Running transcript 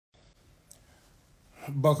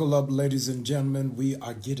Buckle up, ladies and gentlemen. We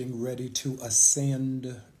are getting ready to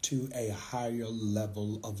ascend to a higher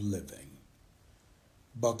level of living.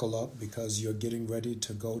 Buckle up because you're getting ready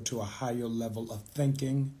to go to a higher level of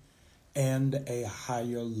thinking and a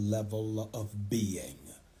higher level of being.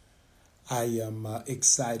 I am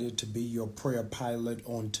excited to be your prayer pilot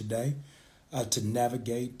on today to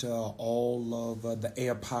navigate all of the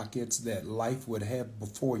air pockets that life would have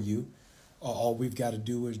before you. All we've got to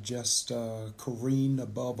do is just careen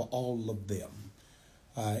above all of them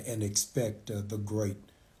and expect the great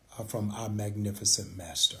from our magnificent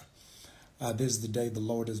Master. This is the day the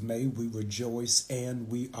Lord has made. We rejoice and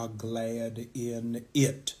we are glad in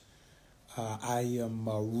it. I am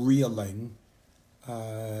reeling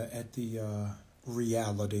at the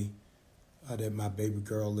reality that my baby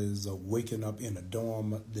girl is waking up in a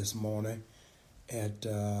dorm this morning at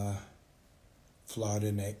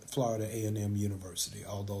Florida A&M University.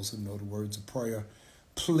 All those who know the words of prayer,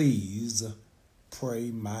 please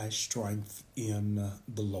pray my strength in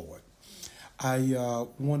the Lord. I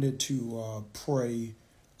wanted to pray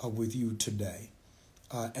with you today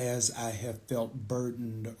as I have felt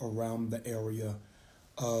burdened around the area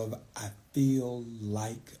of I feel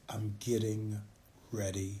like I'm getting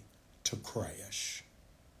ready to crash.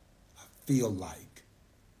 I feel like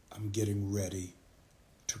I'm getting ready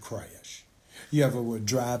to crash. You ever were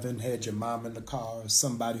driving, had your mom in the car, or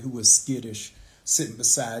somebody who was skittish sitting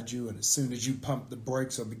beside you, and as soon as you pump the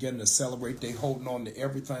brakes or begin to accelerate, they holding on to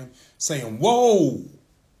everything, saying, whoa,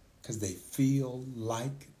 because they feel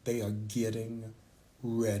like they are getting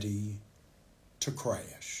ready to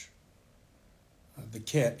crash. The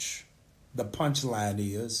catch, the punchline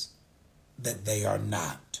is that they are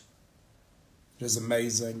not. It is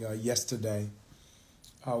amazing. Yesterday,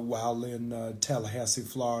 while in Tallahassee,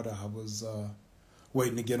 Florida, I was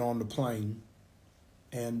waiting to get on the plane,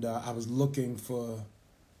 and I was looking for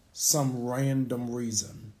some random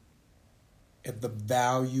reason at the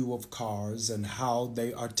value of cars and how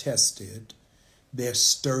they are tested. Their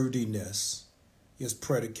sturdiness is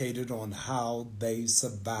predicated on how they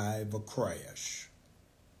survive a crash.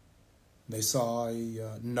 They saw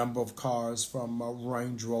a number of cars from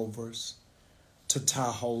Range Rovers to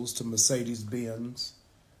Tahoes to Mercedes-Benz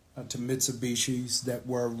to Mitsubishis that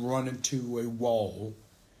were running to a wall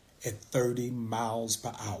at 30 miles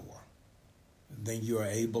per hour. And then you are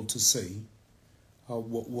able to see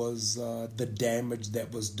what was the damage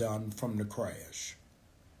that was done from the crash.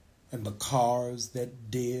 And the cars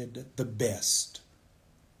that did the best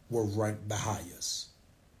were ranked the highest.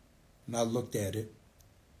 And I looked at it,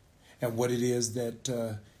 and what it is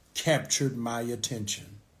that captured my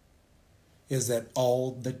attention is that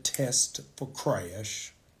all the tests for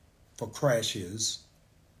crashes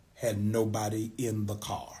had nobody in the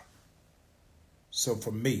car. So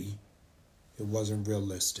for me, it wasn't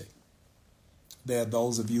realistic. There are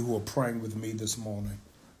those of you who are praying with me this morning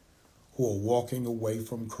who are walking away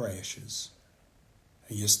from crashes,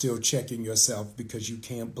 and you're still checking yourself because you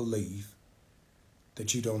can't believe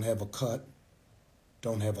that you don't have a cut,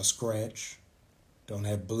 don't have a scratch, don't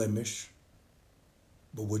have blemish,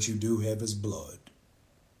 but what you do have is blood.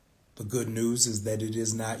 The good news is that it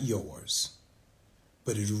is not yours,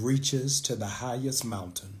 but it reaches to the highest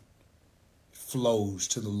mountain, flows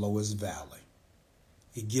to the lowest valley.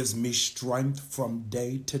 It gives me strength from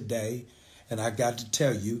day to day, and I got to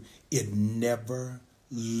tell you, it never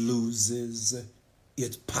loses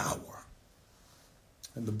its power.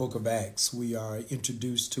 In the book of Acts, we are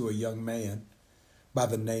introduced to a young man by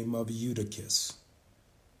the name of Eutychus.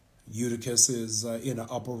 Eutychus is in an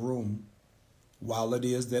upper room while it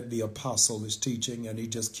is that the apostle is teaching, and he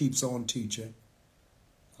just keeps on teaching.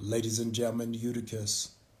 Ladies and gentlemen,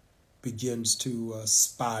 Eutychus begins to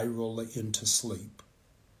spiral into sleep.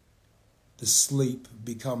 The sleep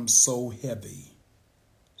becomes so heavy,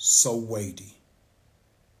 so weighty,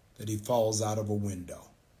 that he falls out of a window.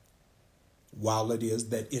 While it is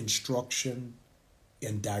that instruction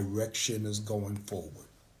and direction is going forward.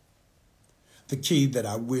 The key that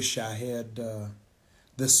I wish I had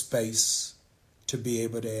the space to be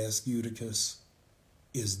able to ask Eutychus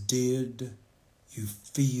is, did you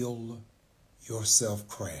feel yourself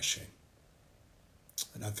crashing?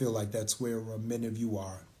 And I feel like that's where many of you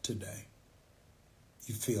are today.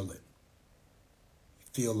 You feel it. You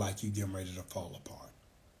feel like you're getting ready to fall apart.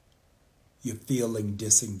 You're feeling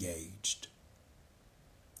disengaged.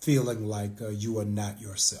 Feeling like you are not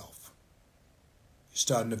yourself. You're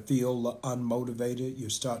starting to feel unmotivated. You're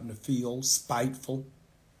starting to feel spiteful.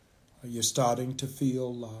 You're starting to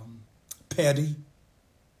feel petty.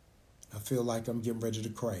 I feel like I'm getting ready to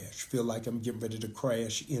crash. Feel like I'm getting ready to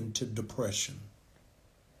crash into depression.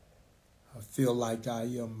 I feel like I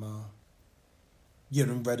am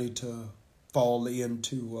getting ready to fall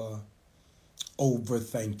into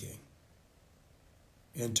overthinking,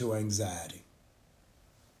 into anxiety,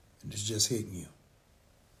 and it's just hitting you.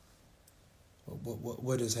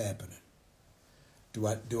 What is happening? Do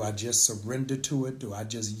I just surrender to it? Do I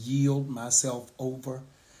just yield myself over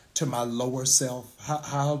to my lower self?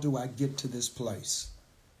 How do I get to this place?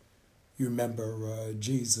 You remember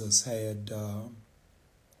Jesus had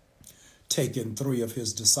taken 3 of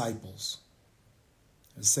his disciples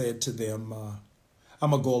and said to them,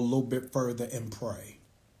 I'm going to go a little bit further and pray.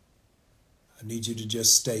 I need you to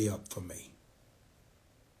just stay up for me.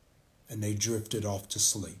 And they drifted off to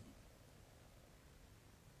sleep.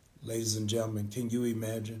 Ladies and gentlemen, can you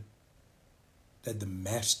imagine that the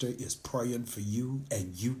master is praying for you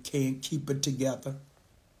and you can't keep it together?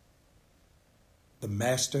 The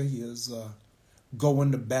master is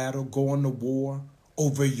going to battle, going to war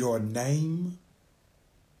over your name.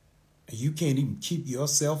 And you can't even keep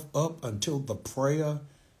yourself up until the prayer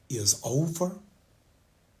is over.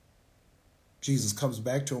 Jesus comes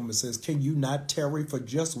back to him and says, can you not tarry for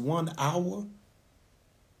just 1 hour?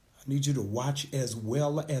 I need you to watch as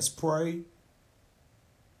well as pray.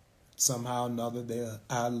 Somehow or another, their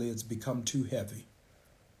eyelids become too heavy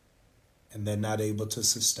and they're not able to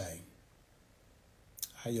sustain.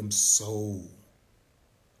 I am so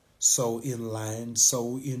in line,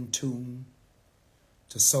 so in tune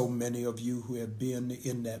to so many of you who have been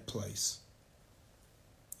in that place.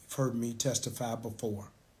 You've heard me testify before.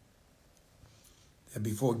 And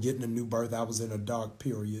before getting a new birth, I was in a dark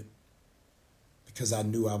period because I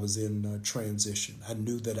knew I was in transition. I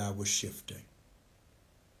knew that I was shifting.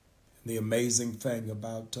 And the amazing thing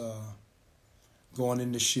about going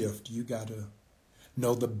into shift, you got to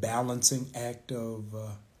know the balancing act of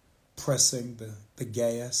pressing the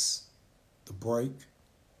gas, the brake,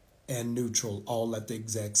 and neutral all at the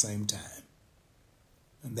exact same time.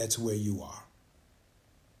 And that's where you are.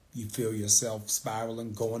 You feel yourself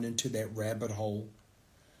spiraling, going into that rabbit hole,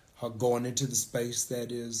 going into the space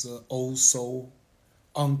that is oh so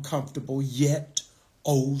uncomfortable, yet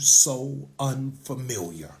oh so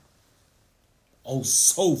unfamiliar. Oh,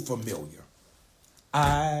 so familiar.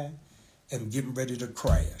 I am getting ready to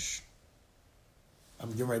crash.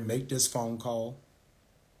 I'm getting ready to make this phone call.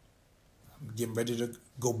 I'm getting ready to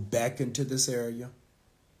go back into this area.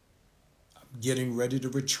 I'm getting ready to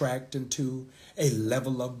retract into a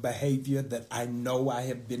level of behavior that I know I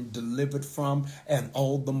have been delivered from, and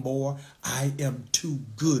all the more I am too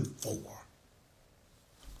good for.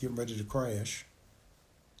 Getting ready to crash,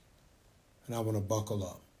 and I want to buckle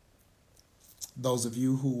up. Those of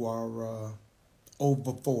you who are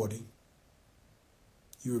over 40,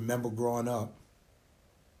 you remember growing up,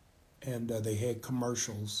 and they had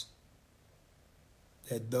commercials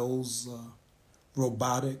that those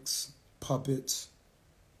robotics, puppets,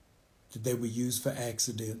 that they were used for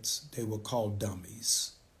accidents, they were called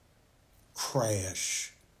dummies.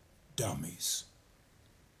 Crash dummies.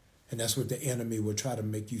 And that's what the enemy will try to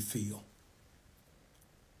make you feel.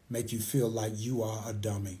 Make you feel like you are a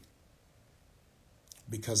dummy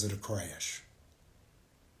because of the crash.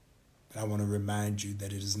 But I want to remind you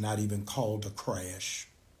that it is not even called a crash.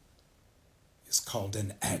 It's called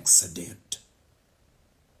an accident.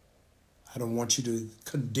 I don't want you to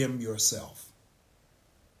condemn yourself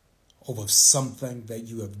over something that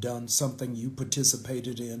you have done, something you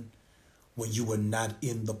participated in when you were not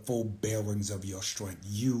in the full bearings of your strength.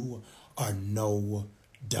 You are no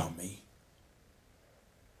dummy.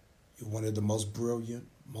 You're one of the most brilliant,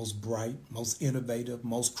 most bright, most innovative,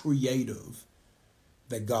 most creative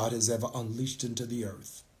that God has ever unleashed into the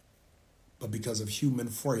earth. But because of human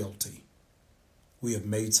frailty, we have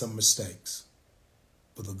made some mistakes.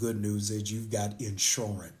 But the good news is you've got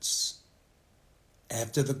insurance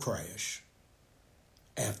after the crash,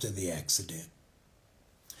 after the accident.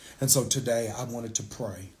 And so today I wanted to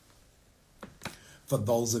pray for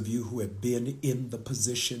those of you who have been in the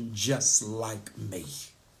position just like me.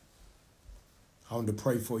 I want to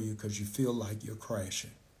pray for you because you feel like you're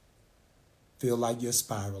crashing. Feel like you're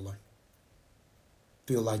spiraling.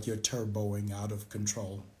 Feel like you're turboing out of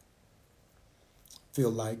control.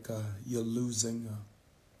 Feel like you're losing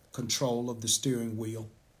control of the steering wheel.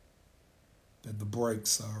 That the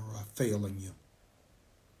brakes are failing you.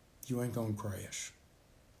 You ain't going to crash.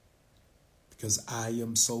 Because I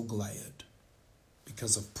am so glad,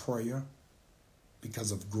 because of prayer,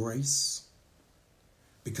 because of grace,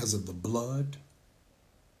 because of the blood,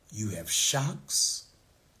 you have shocks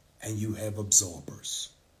and you have absorbers.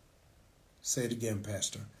 Say it again,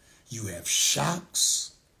 Pastor. You have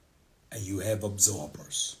shocks and you have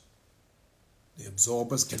absorbers. The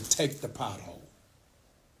absorbers can take the pothole.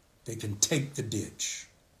 They can take the ditch.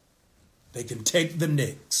 They can take the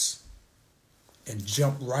nicks and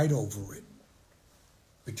jump right over it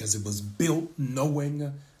because it was built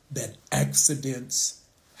knowing that accidents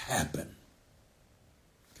happen.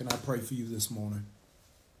 Can I pray for you this morning?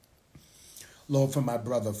 Lord, for my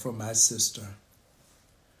brother, for my sister,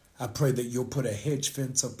 I pray that you'll put a hedge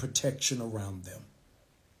fence of protection around them.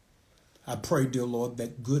 I pray, dear Lord,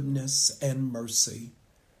 that goodness and mercy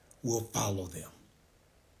will follow them.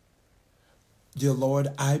 Dear Lord,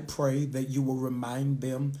 I pray that you will remind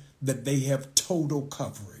them that they have total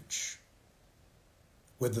coverage,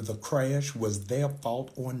 whether the crash was their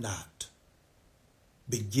fault or not.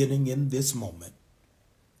 Beginning in this moment,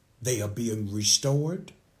 they are being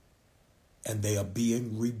restored and they are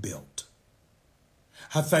being rebuilt.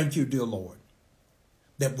 I thank you, dear Lord,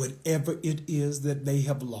 that whatever it is that they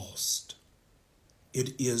have lost,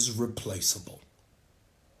 it is replaceable.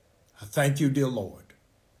 I thank you, dear Lord,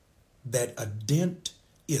 that a dent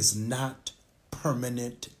is not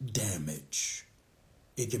permanent damage.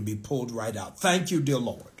 It can be pulled right out. Thank you, dear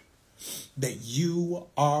Lord, that you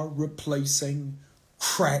are replacing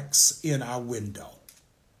cracks in our window.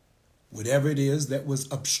 Whatever it is that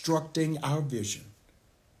was obstructing our vision,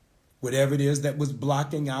 whatever it is that was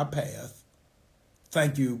blocking our path,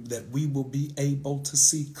 thank you that we will be able to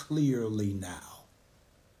see clearly now.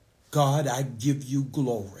 God, I give you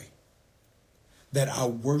glory that our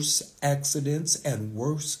worst accidents and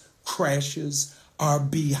worst crashes are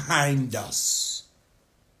behind us.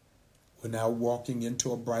 We're now walking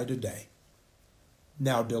into a brighter day.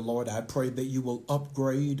 Now, dear Lord, I pray that you will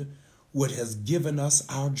upgrade what has given us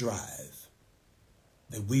our drive,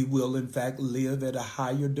 that we will, in fact, live at a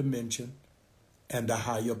higher dimension and a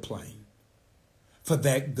higher plane. For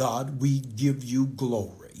that, God, we give you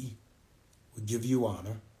glory. We give you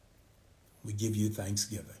honor. We give you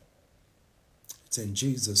thanksgiving. It's in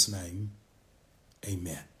Jesus' name,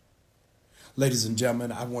 amen. Ladies and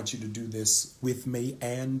gentlemen, I want you to do this with me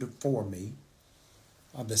and for me.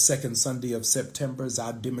 The second Sunday of September is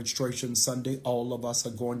our demonstration Sunday. All of us are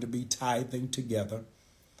going to be tithing together.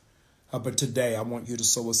 But today I want you to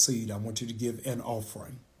sow a seed. I want you to give an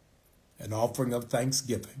offering of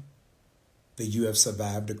thanksgiving that you have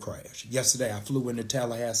survived a crash. Yesterday I flew into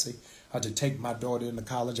Tallahassee to take my daughter into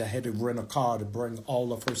college. I had to rent a car to bring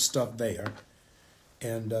all of her stuff there.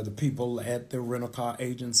 And the people at the rental car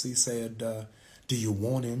agency said, do you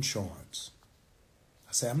want insurance?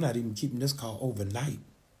 I said, I'm not even keeping this car overnight.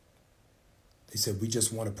 They said, we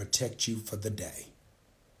just want to protect you for the day.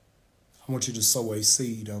 I want you to sow a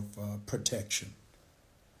seed of protection.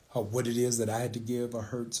 What it is that I had to give a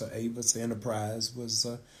Hertz or Avis Enterprise was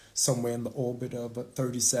somewhere in the orbit of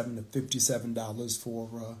 $37 to $57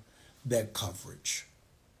 for that coverage.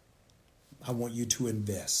 I want you to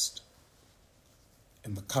invest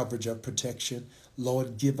in the coverage of protection.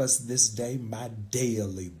 Lord, give us this day my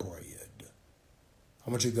daily bread. I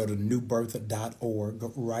want you to go to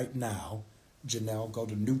newbirth.org right now. Janelle, go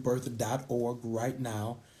to newbirth.org right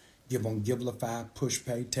now. Give on Givelify,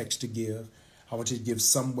 PushPay, Text to Give. I want you to give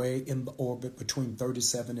somewhere in the orbit between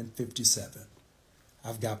 37 and 57.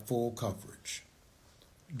 I've got full coverage.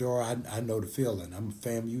 Dora, I know the feeling. I'm a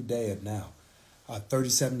FAMU dad now.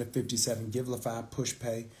 37 to 57, Givelify,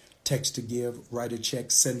 PushPay, Text to Give, write a check,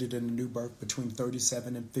 send it in a New Birth between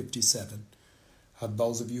 37 and 57.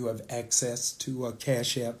 Those of you who have access to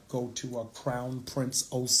Cash App, go to Crown Prince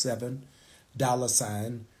 07,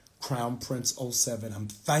 $ Crown Prince 07. I'm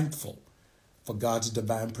thankful for God's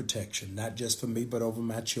divine protection, not just for me, but over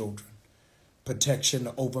my children. Protection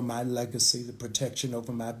over my legacy, the protection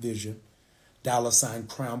over my vision. $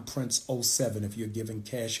 Crown Prince 07 if you're giving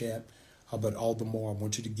Cash App, but all the more I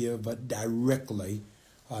want you to give directly,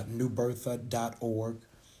 newbirth.org.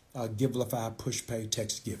 Givelify, PushPay,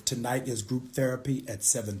 Text Give. Tonight is group therapy at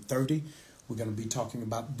 7:30. We're going to be talking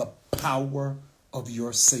about the power of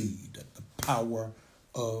your seed. The power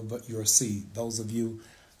of your seed. Those of you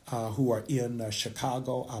who are in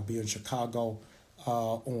Chicago, I'll be in Chicago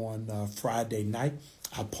on Friday night.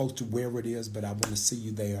 I'll post where it is, but I want to see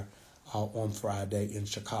you there on Friday in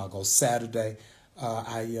Chicago. Saturday,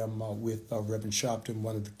 I am with Reverend Sharpton,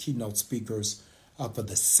 one of the keynote speakers for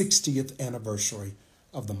the 60th anniversary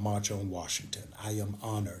of the March on Washington. I am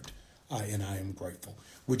honored and I am grateful.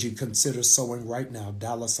 Would you consider sowing right now,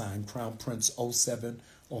 $ Crown Prince 07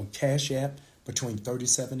 on Cash App between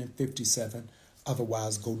 37 and 57.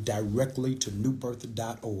 Otherwise, go directly to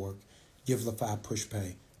newbirth.org, Givelify,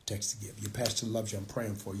 PushPay, Text to Give. Your pastor loves you. I'm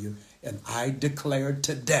praying for you. And I declare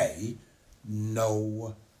today,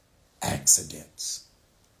 no accidents.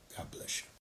 God bless you.